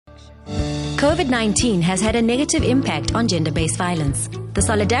COVID-19 has had a negative impact on gender-based violence. The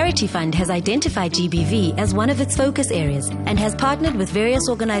Solidarity Fund has identified GBV as one of its focus areas and has partnered with various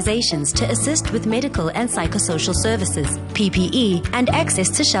organizations to assist with medical and psychosocial services, PPE, and access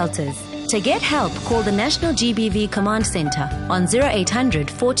to shelters. To get help, call the National GBV Command Center on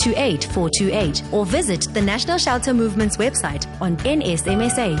 0800 428 428 or visit the National Shelter Movement's website on nsmsa.org.za.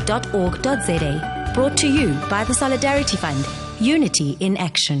 Brought to you by the Solidarity Fund. Unity in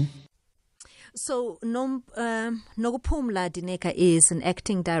action. So, Nokuphumla Dineka is an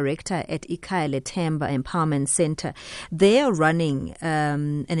acting director at Ikhaya Lethemba Empowerment Center. They are running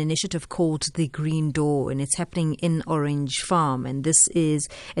an initiative called the Green Door, and it's happening in Orange Farm. And this is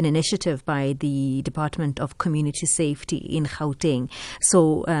an initiative by the Department of Community Safety in Gauteng.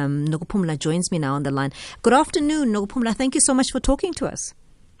 So, Nokuphumla joins me now on the line. Good afternoon, Nokuphumla. Thank you so much for talking to us.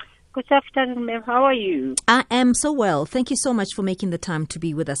 Good afternoon, ma'am. How are you? I am so well. Thank you so much for making the time to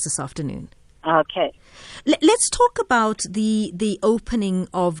be with us this afternoon. Okay. Let's talk about the opening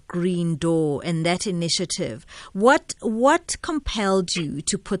of Green Door and that initiative. What compelled you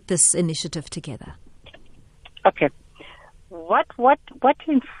to put this initiative together? Okay. What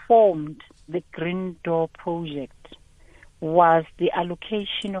informed the Green Door project was the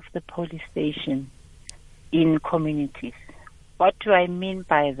allocation of the police station in communities. What do I mean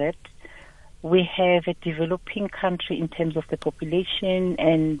by that? We have a developing country in terms of the population,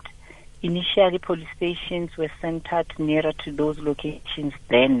 and initially, police stations were centered nearer to those locations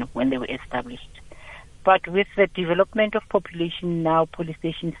then when they were established. But with the development of population now, police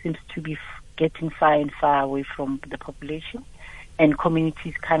stations seems to be getting far and far away from the population, and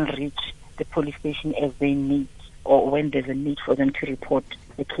communities can't reach the police station as they need or when there's a need for them to report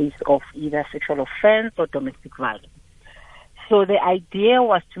a case of either sexual offense or domestic violence. So the idea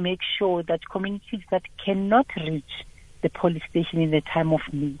was to make sure that communities that cannot reach the police station in the time of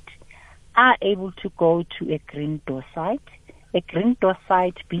need are able to go to a Green Door site, a Green Door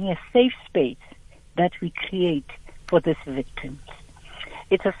site being a safe space that we create for these victims.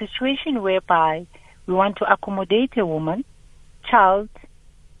 It's a situation whereby we want to accommodate a woman, child,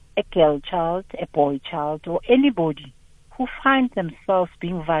 a girl child, a boy child, or anybody who finds themselves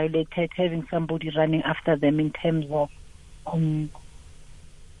being violated, having somebody running after them in terms of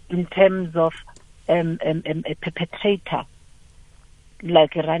a perpetrator,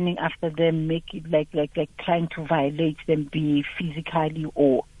 like running after them, make it like trying to violate them, be physically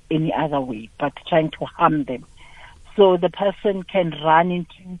or any other way, but trying to harm them. So the person can run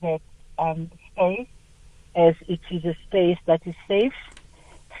into that space, as it is a space that is safe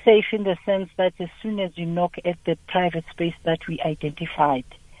in the sense that as soon as you knock at the private space that we identified,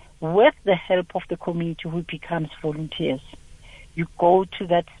 with the help of the community who becomes volunteers, you go to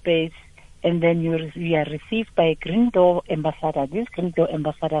that space, and then you are received by a Green Door ambassador. These Green Door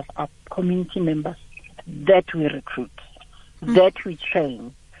ambassadors are community members that we recruit, that we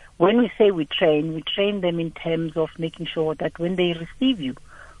train. When we say we train them in terms of making sure that when they receive you,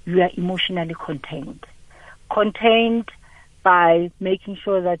 you are emotionally contained. Contained by making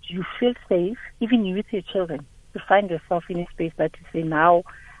sure that you feel safe, even you with your children. You find yourself in a space that you say, now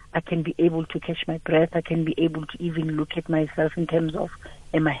I can be able to catch my breath. I can be able to even look at myself in terms of,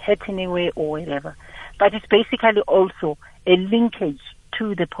 am I hurt anywhere or whatever. But it's basically also a linkage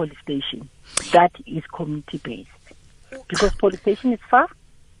to the police station that is community-based. Because police station is far,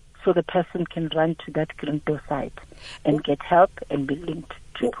 so the person can run to that Green Door site and get help and be linked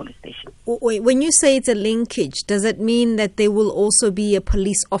to a police station. Wait, when you say it's a linkage, does it mean that there will also be a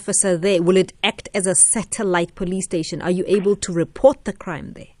police officer there? Will it act as a satellite police station? Are you able to report the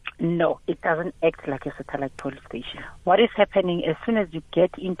crime there? No, it doesn't act like a satellite police station. What is happening, as soon as you get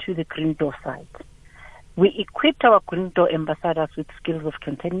into the Green Door site, we equipped our Green Door ambassadors with skills of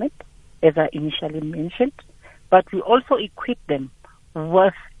containment, as I initially mentioned, but we also equip them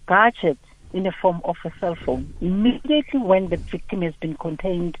with gadgets in the form of a cell phone. Immediately when the victim has been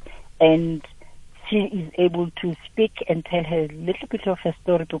contained and she is able to speak and tell her a little bit of her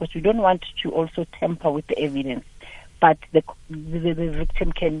story, because we don't want to also tamper with the evidence, but the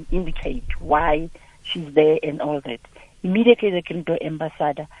victim can indicate why she's there and all that. Immediately the Green Door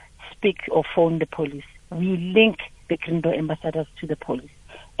ambassador speak or phone the police. We link the Green Door ambassadors to the police.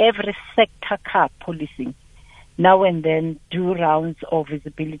 Every sector car policing now and then do rounds of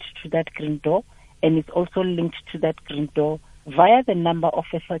visibility to that Green Door, and it's also linked to that Green Door via the number of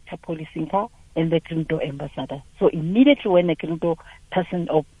a sector policing car and the Green Door ambassador. So immediately when a Green Door person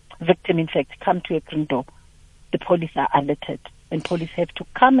or victim, in fact, come to a Green Door, the police are alerted, and police have to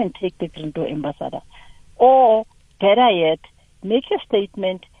come and take the Green Door ambassador. Or, better yet, make a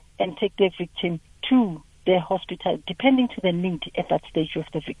statement and take the victim to the hospital, depending to the need at that stage of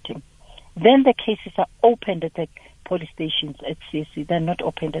the victim. then the cases are opened at the police stations at CSC. They're not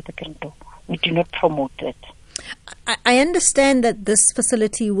opened at the Grinto. We do not promote that. I understand that this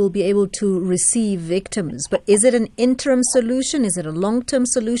facility will be able to receive victims, but is it an interim solution? Is it a long-term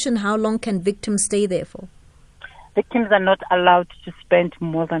solution? How long can victims stay there for? Victims are not allowed to spend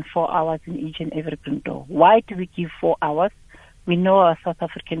more than 4 hours in each and every Grinto. Why do we give 4 hours? We know our South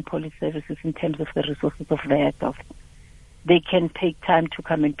African police services in terms of the resources of vehicles. They can take time to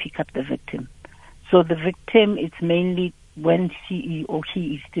come and pick up the victim. So the victim, it's mainly when she or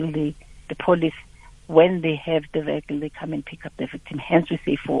he is still there, the police, when they have the vehicle, they come and pick up the victim. Hence we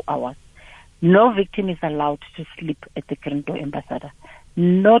say 4 hours. No victim is allowed to sleep at the Grinto, Ambassador.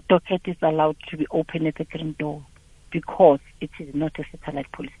 No docket is allowed to be open at the Grinto because it is not a satellite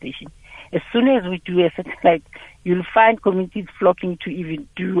police station. As soon as we do a satellite, you'll find communities flocking to even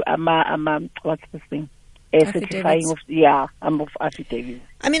do what's this thing? Certifying of affidavits.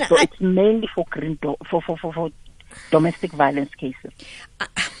 I mean, so it's mainly for Grinto, for domestic violence cases.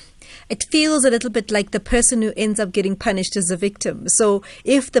 It feels a little bit like the person who ends up getting punished is a victim. So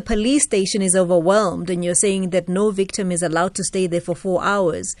if the police station is overwhelmed and you're saying that no victim is allowed to stay there for 4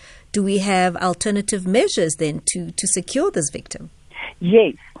 hours, do we have alternative measures then to secure this victim?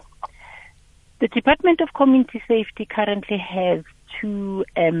 Yes. The Department of Community Safety currently has 2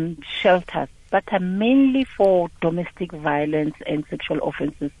 shelters that are mainly for domestic violence and sexual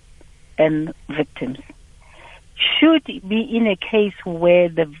offences and victims. Should it be in a case where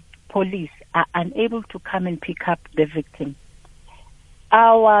the police are unable to come and pick up the victim,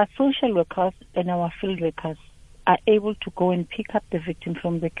 our social workers and our field workers are able to go and pick up the victim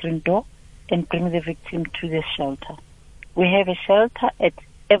from the Grinto and bring the victim to the shelter. We have a shelter at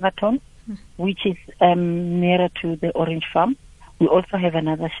Everton, which is nearer to the Orange Farm. We also have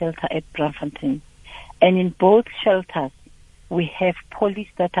another shelter at Braamfontein. And in both shelters, we have police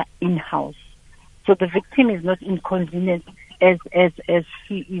that are in-house. So the victim is not inconvenienced as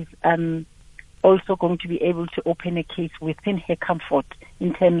she is also going to be able to open a case within her comfort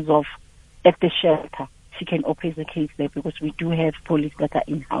in terms of at the shelter. She can open the case there because we do have police that are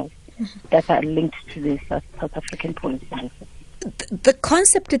in-house, that are linked to the South African police services. The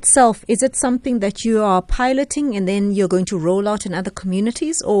concept itself, is it something that you are piloting and then you're going to roll out in other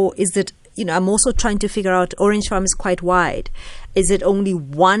communities? Or is it, I'm also trying to figure out, Orange Farm is quite wide. Is it only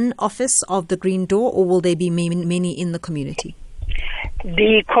one office of the Green Door, or will there be many in the community?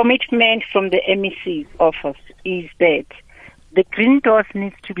 The commitment from the MEC's office is that the Green Doors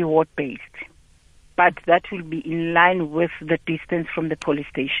needs to be ward-based, but that will be in line with the distance from the police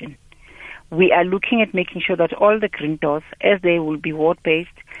station. We are looking at making sure that all the Green Doors, as they will be ward-based,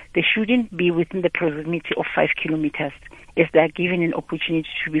 they shouldn't be within the proximity of 5 kilometers, as they are given an opportunity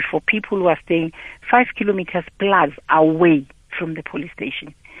to be for people who are staying 5 kilometers plus away from the police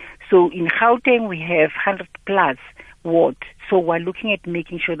station. So in Gauteng, we have 100 plus ward. So we're looking at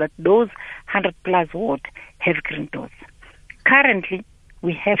making sure that those 100 plus ward have Green Doors. Currently,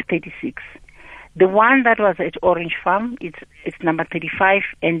 we have 36. The one that was at Orange Farm, it's number 35,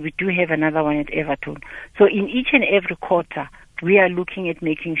 and we do have another one at Everton. So in each and every quarter, we are looking at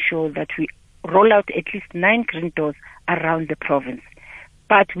making sure that we roll out at least 9 Green Doors around the province.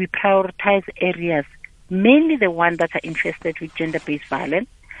 But we prioritize areas, mainly the ones that are infested with gender-based violence,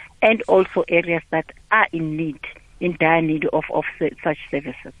 and also areas that are in dire need of such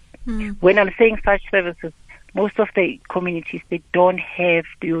services. When I'm saying such services, most of the communities, they don't have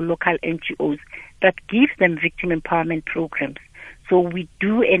the local NGOs that give them victim empowerment programs. So we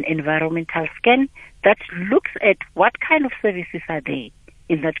do an environmental scan that looks at what kind of services are there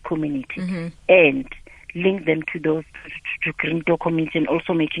in that community and link them to those to Green Door community, and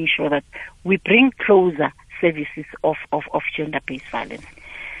also making sure that we bring closer services of gender-based violence.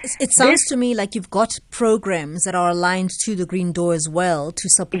 It sounds to me like you've got programs that are aligned to the Green Door as well to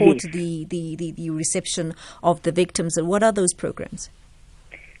support the reception of the victims. And what are those programs?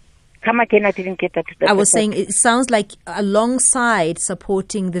 Come again, I didn't get that. I was saying it sounds like alongside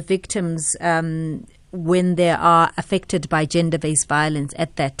supporting the victims when they are affected by gender-based violence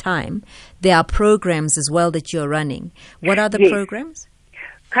at that time, there are programs as well that you're running. What are the programs?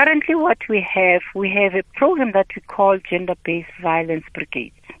 Currently what we have a program that we call Gender-Based Violence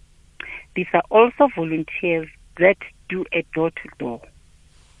Brigades. These are also volunteers that do a door-to-door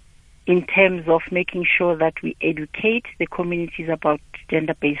in terms of making sure that we educate the communities about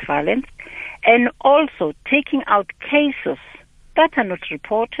gender-based violence, and also taking out cases that are not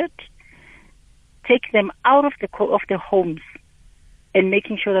reported, take them out of the homes, and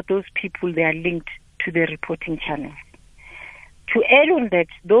making sure that those people, they are linked to the reporting channels. To add on that,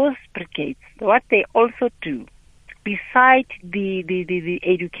 those brigades, what they also do, beside the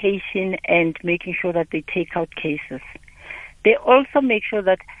education and making sure that they take out cases, they also make sure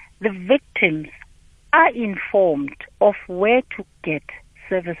that the victims are informed of where to get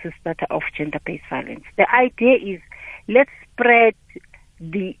services that are of gender-based violence. The idea is, let's spread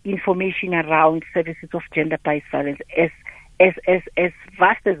the information around services of gender-based violence as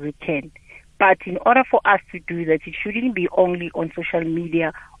vast as we can. But in order for us to do that, it shouldn't be only on social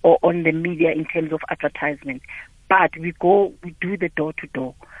media or on the media in terms of advertisement. But we do the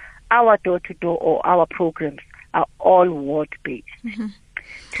door-to-door. Our door-to-door or our programs are all ward-based. Mm-hmm.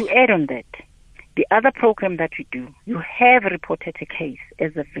 To add on that, the other program that we do, you have reported a case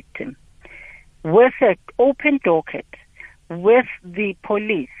as a victim. With an open docket, with the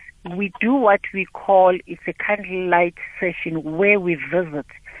police, we do what we call, it's a candlelight session where we visit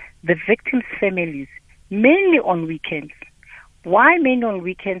the victims' families, mainly on weekends. Why mainly on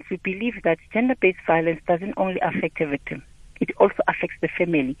weekends? We believe that gender-based violence doesn't only affect a victim, it also affects the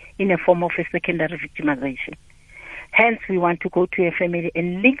family in a form of a secondary victimization. Hence, we want to go to a family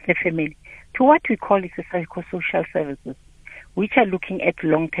and link the family to what we call the psychosocial services, which are looking at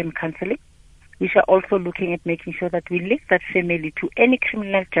long-term counseling, which are also looking at making sure that we link that family to any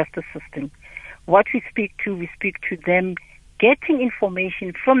criminal justice system. What we speak to them getting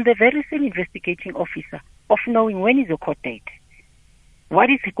information from the very same investigating officer of knowing when is the court date, what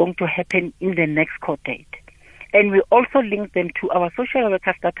is going to happen in the next court date. And we also link them to our social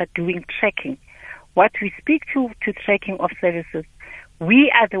workers that are doing tracking. What we speak to tracking of services,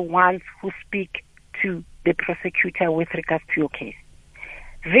 we are the ones who speak to the prosecutor with regards to your case.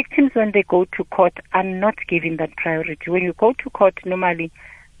 Victims, when they go to court, are not given that priority. When you go to court, normally,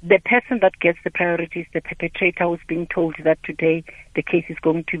 the person that gets the priority is the perpetrator who's being told that today the case is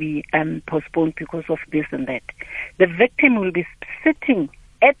going to be postponed because of this and that. The victim will be sitting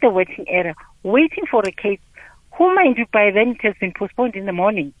at the waiting area, waiting for a case, who, mind you, by then it has been postponed in the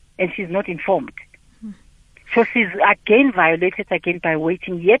morning, and she's not informed. So she's again violated again by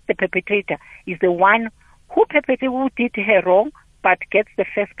waiting, yet the perpetrator is the one who did her wrong, but gets the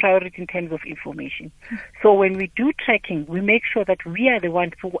first priority in terms of information. So when we do tracking, we make sure that we are the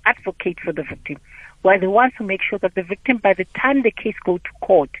ones who advocate for the victim. We're the ones who make sure that the victim, by the time the case goes to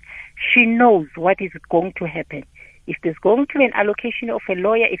court, she knows what is going to happen. If there's going to be an allocation of a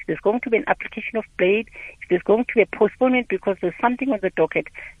lawyer, if there's going to be an application of bail, if there's going to be a postponement because there's something on the docket,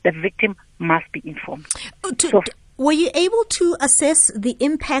 the victim must be informed. Were you able to assess the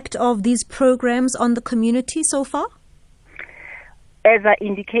impact of these programs on the community so far? As I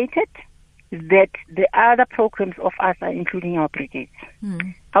indicated, that the other programs of us are including our brigades.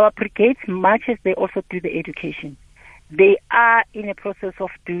 Our brigades, much as they also do the education, they are in a process of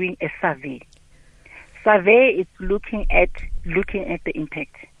doing a survey. Survey is looking at the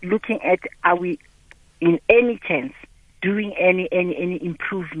impact, looking at, are we in any chance doing any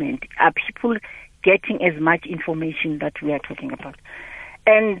improvement? Are people getting as much information that we are talking about?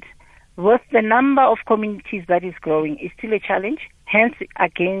 And with the number of communities that is growing, is still a challenge. Hence,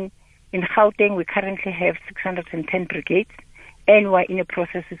 again, in Gauteng, we currently have 610 brigades, and we're in a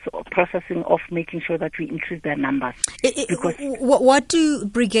processing of making sure that we increase their numbers. What do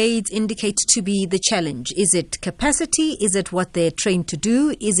brigades indicate to be the challenge? Is it capacity? Is it what they're trained to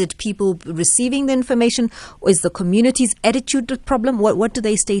do? Is it people receiving the information? Or is the community's attitude the problem? What do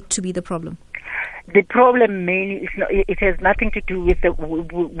they state to be the problem? The problem mainly is it has nothing to do with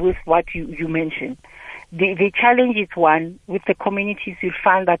with what you mentioned. The challenge is one, with the communities, you'll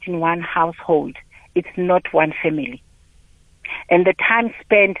find that in one household, it's not one family. And the time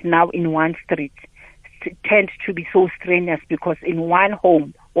spent now in one street tends to be so strenuous because in one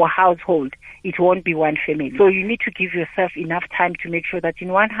home or household, it won't be one family. So you need to give yourself enough time to make sure that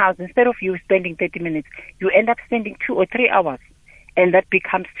in one house, instead of you spending 30 minutes, you end up spending 2 or 3 hours. And that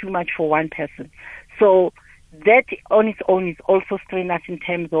becomes too much for one person. So that on its own is also strenuous in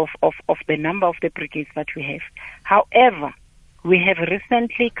terms of the number of the brigades that we have. However, we have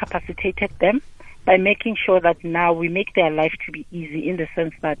recently capacitated them by making sure that now we make their life to be easy, in the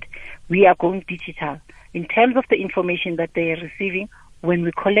sense that we are going digital. In terms of the information that they are receiving, when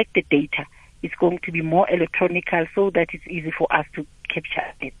we collect the data, it's going to be more electronical so that it's easy for us to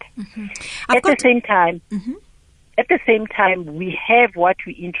capture it. Mm-hmm. At the same time, we have what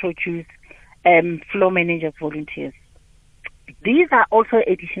we introduced, floor managers volunteers. These are also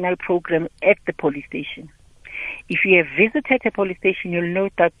additional programs at the police station. If you have visited a police station, you'll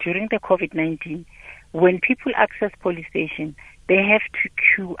note that during the COVID-19, when people access police station, they have to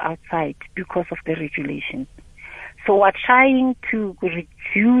queue outside because of the regulations. So we're trying to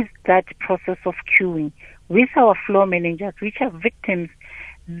reduce that process of queuing with our floor managers, which are victims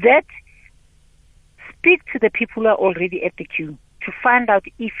that speak to the people who are already at the queue to find out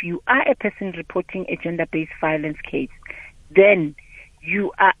if you are a person reporting a gender-based violence case, then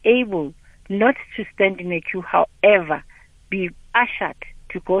you are able not to stand in a queue, however, be ushered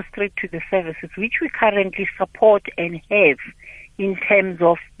to go straight to the services, which we currently support and have in terms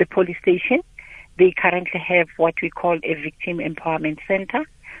of the police station. They currently have what we call a victim empowerment center.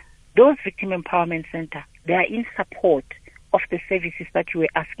 Those victim empowerment center, they are in support of the services that you were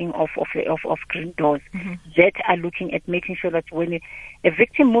asking of Green Doors, that are looking at making sure that when a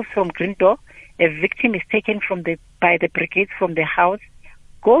victim moves from Green Door, a victim is taken by the brigades from the house,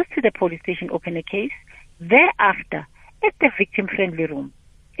 goes to the police station, open a case. Thereafter, at the victim-friendly room,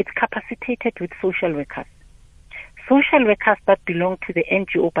 it's capacitated with social workers. Social workers that belong to the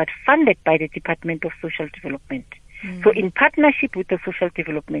NGO but funded by the Department of Social Development. So in partnership with the social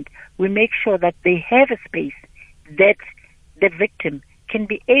development, we make sure that they have a space that the victim can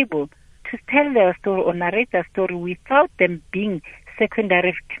be able to tell their story or narrate their story without them being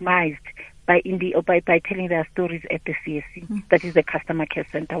secondary victimized by telling their stories at the CSC. That is the customer care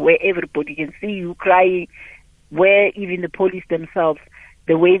center, where everybody can see you crying, where even the police themselves,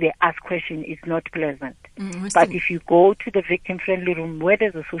 the way they ask questions is not pleasant. But if you go to the victim-friendly room where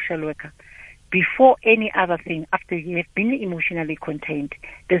there's a social worker, before any other thing, after you have been emotionally contained,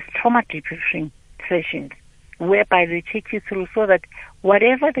 there's trauma debriefing sessions whereby they take you through so that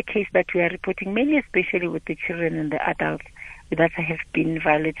whatever the case that we are reporting, mainly especially with the children and the adults that have been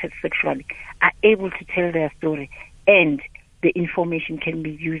violated sexually, are able to tell their story, and the information can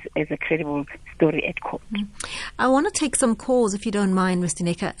be used as a credible story at court. I want to take some calls, if you don't mind, Ms.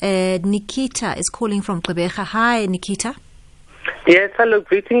 Dineka. Nikita is calling from Gqeberha. Hi, Nikita. Yes, hello.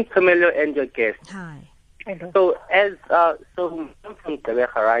 Greetings, Camilo, and your guest. Hi. Hello. So, I'm from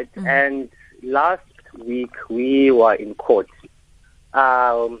Gqeberha, right? And last week we were in court,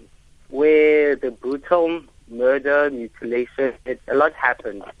 where the brutal murder, mutilation, a lot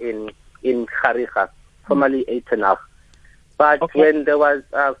happened in Kharikha, formerly Etenaf. But when there was,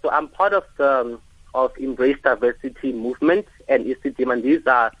 so I'm part of the Embrace Diversity movement and ICDM, and these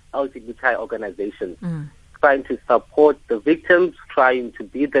are LGBTI organizations trying to support the victims, trying to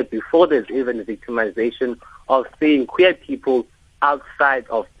be there before there's even a victimization of seeing queer people outside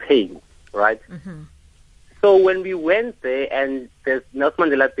of pain, right? So when we went there, and there's Nelson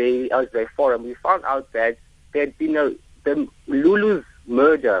Mandela Bay LGBTI Forum, we found out that there had been the Lulu's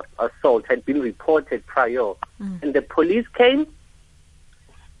murder, assault had been reported prior. And the police came,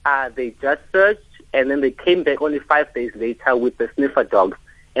 they just searched, and then they came back only 5 days later with the sniffer dogs.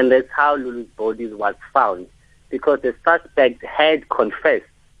 And that's how Lulu's body was found, because the suspect had confessed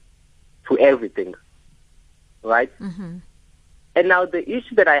to everything, right? And now the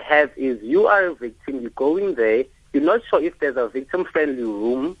issue that I have is, you are a victim, you go in there, you're not sure if there's a victim-friendly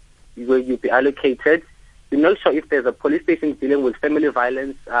room where you'll be allocated. You're not sure if there's a police station dealing with family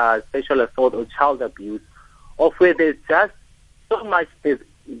violence, sexual assault, or child abuse, or where there's just so much, the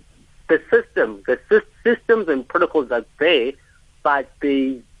systems and protocols are there, but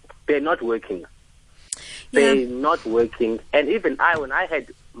they're not working. They're not working. And even when I had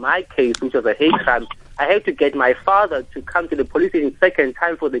my case, which was a hate crime, I had to get my father to come to the police station second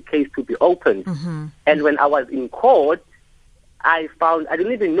time for the case to be opened. And when I was in court, I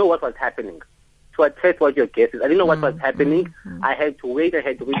didn't even know what was happening. To attest what your guess is, I didn't know what was happening. I had to wait.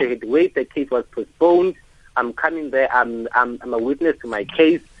 The case was postponed. I'm coming there. I'm a witness to my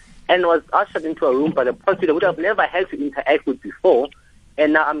case, and was ushered into a room by the prosecutor, which I've never had to interact with before.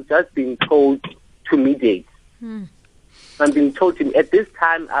 And now I'm just being told to mediate. I'm being told to. At this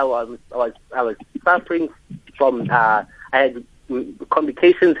time, I was suffering from. I had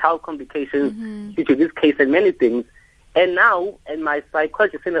complications, health complications due to this case and many things. And now, and my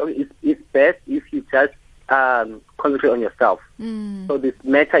psychologist said it's best if you just concentrate on yourself. So this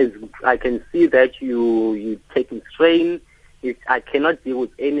matter is, I can see that you taking strain. I cannot deal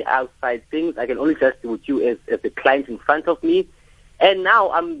with any outside things. I can only just deal with you as the client in front of me. And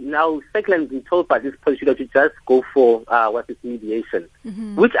now I'm secondly being told by this prosecutor to just go for mediation,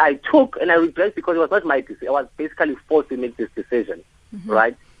 which I took, and I regret, because it was not my decision. I was basically forced to make this decision,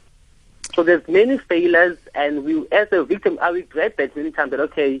 right? So there's many failures, and we, as a victim, I regret that many times that,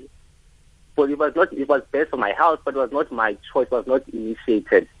 okay, well, it was best for my health, but it was not my choice, it was not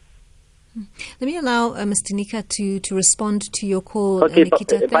initiated. Let me allow Ms. Dineka to respond to your call. Okay,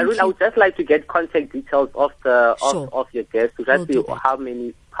 Nikita, but I would just like to get contact details of of your guest, to just see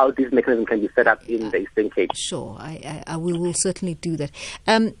how this mechanism can be set up in the Eastern Cape. Sure, we will certainly do that.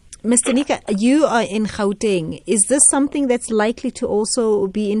 Ms. Dineka, you are in Gauteng. Is this something that's likely to also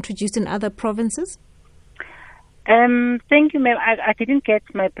be introduced in other provinces? Thank you, ma'am. I didn't get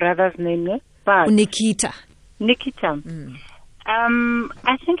my brother's name yet. But Nikita.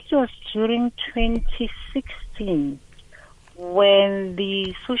 I think it was during 2016 when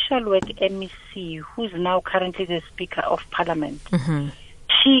the social work MEC, who's now currently the Speaker of Parliament,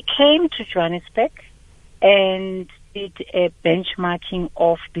 she came to Johannesburg and did a benchmarking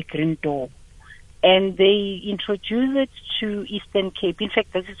of the Green Door. And they introduced it to Eastern Cape. In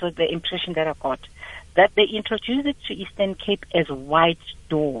fact, this is what the impression that I got, that they introduced it to Eastern Cape as white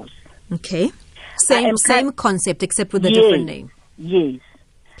doors. Okay. Same concept, except with a different name. Yes.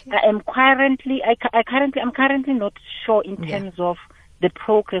 Okay. I'm currently not sure in terms of the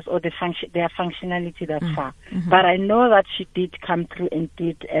progress or their functionality thus far. But I know that she did come through and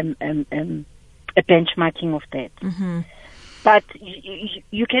did a benchmarking of that. But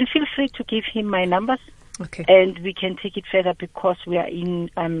you can feel free to give him my numbers. Okay. And we can take it further because we are in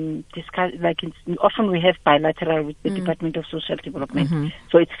often we have bilateral with the Department of Social Development.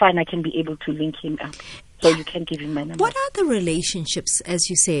 So it's fine, I can be able to link him up. So you can give him my number. What are the relationships,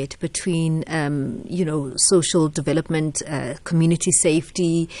 as you said, between social development, community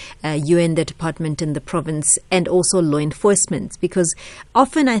safety, you and the department in the province, and also law enforcement? Because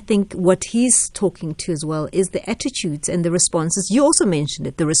often I think what he's talking to as well is the attitudes and the responses. You also mentioned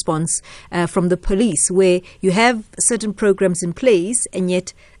it, the response from the police, where you have certain programs in place and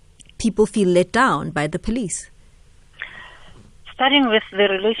yet people feel let down by the police. Starting with the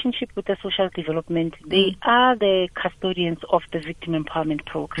relationship with the social development, they are the custodians of the victim empowerment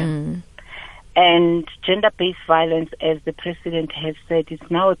program. And gender-based violence, as the president has said, is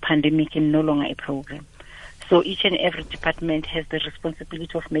now a pandemic and no longer a program. So each and every department has the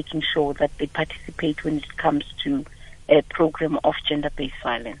responsibility of making sure that they participate when it comes to a program of gender-based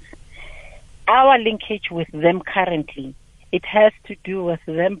violence. Our linkage with them currently, it has to do with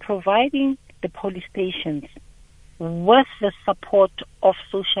them providing the police stations with the support of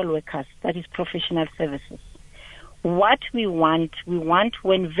social workers, that is professional services. What we want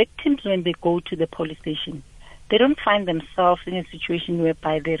when victims, when they go to the police station, they don't find themselves in a situation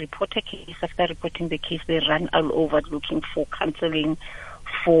whereby they report a case. After reporting the case, they run all over looking for counseling,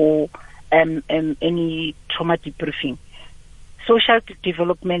 for any trauma debriefing. Social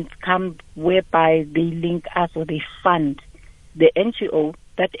development come whereby they link us or they fund the NGO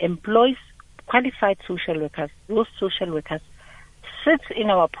that employs qualified social workers. Those social workers sit in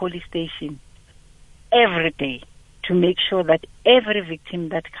our police station every day to make sure that every victim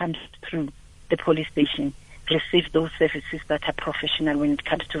that comes through the police station receives those services that are professional when it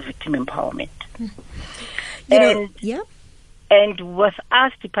comes to victim empowerment. And with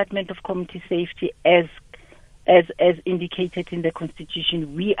us, Department of Community Safety, as indicated in the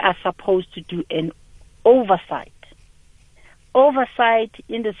Constitution, we are supposed to do an oversight. Oversight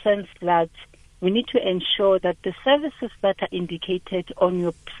in the sense that we need to ensure that the services that are indicated on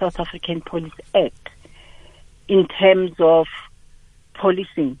your South African Police Act in terms of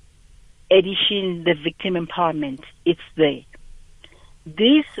policing, addition, the victim empowerment, it's there.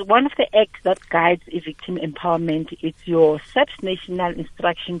 This, one of the acts that guides a victim empowerment, it's your SAPS National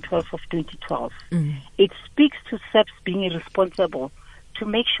Instruction 12 of 2012. It speaks to SAPS being responsible to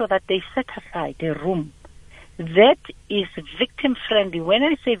make sure that they set aside a room that is victim-friendly. When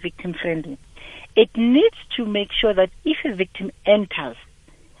I say victim-friendly, it needs to make sure that if a victim enters,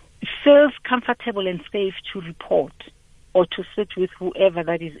 feels comfortable and safe to report or to sit with whoever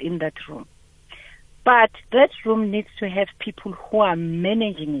that is in that room. But that room needs to have people who are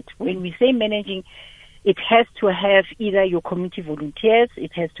managing it. When we say managing, it has to have either your community volunteers,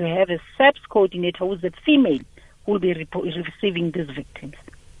 it has to have a SAPS coordinator who's a female who will be receiving these victims.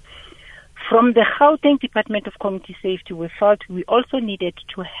 From the Gauteng Department of Community Safety, we felt we also needed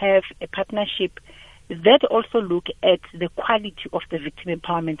to have a partnership that also look at the quality of the victim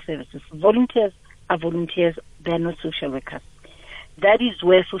empowerment services. Volunteers are volunteers, they are not social workers. That is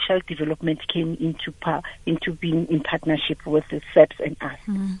where social development came into being in partnership with the SAPS and us,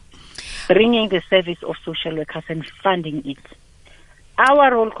 bringing the service of social workers and funding it.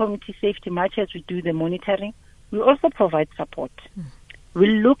 Our role, community safety, much as we do the monitoring, we also provide support. We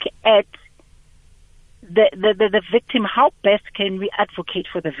look at the victim, how best can we advocate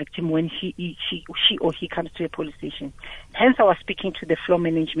for the victim when she or he comes to a police station. Hence our speaking to the flow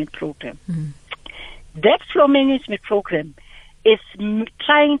management program. That flow management program is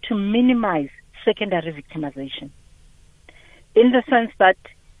trying to minimize secondary victimization. In the sense that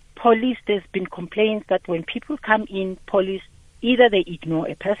police, there's been complaints that when people come in, police, either they ignore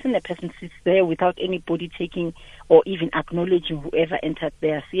a person sits there without anybody taking or even acknowledging whoever entered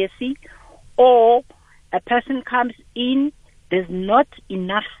their CSC, or a person comes in, there's not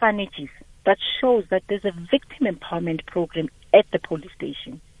enough signage that shows that there's a victim empowerment program at the police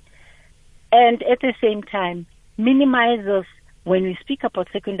station. and at the same time minimizes, when we speak about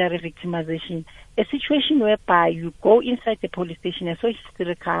secondary victimization, a situation whereby you go inside the police station and so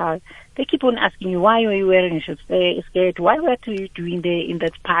hysterical, they keep on asking you, why were you wearing a skirt? Why were you doing there in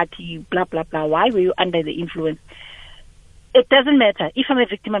that party? Blah, blah, blah. Why were you under the influence? It doesn't matter. If I'm a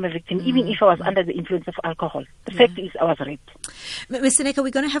victim, I'm a victim, even if I was under the influence of alcohol. The fact is I was raped. Ms. Dineka,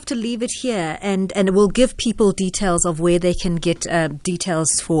 we're going to have to leave it here, and we'll give people details of where they can get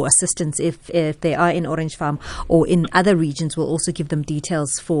details for assistance if they are in Orange Farm or in other regions. We'll also give them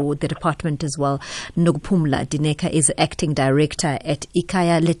details for the department as well. Nokuphumla Dineka is acting director at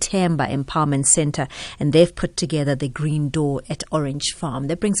Ikhaya Lethemba Empowerment Center, and they've put together the Green Door at Orange Farm.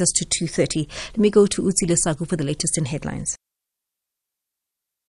 That brings us to 2:30. Let me go to Utsile Saku for the latest in headlines.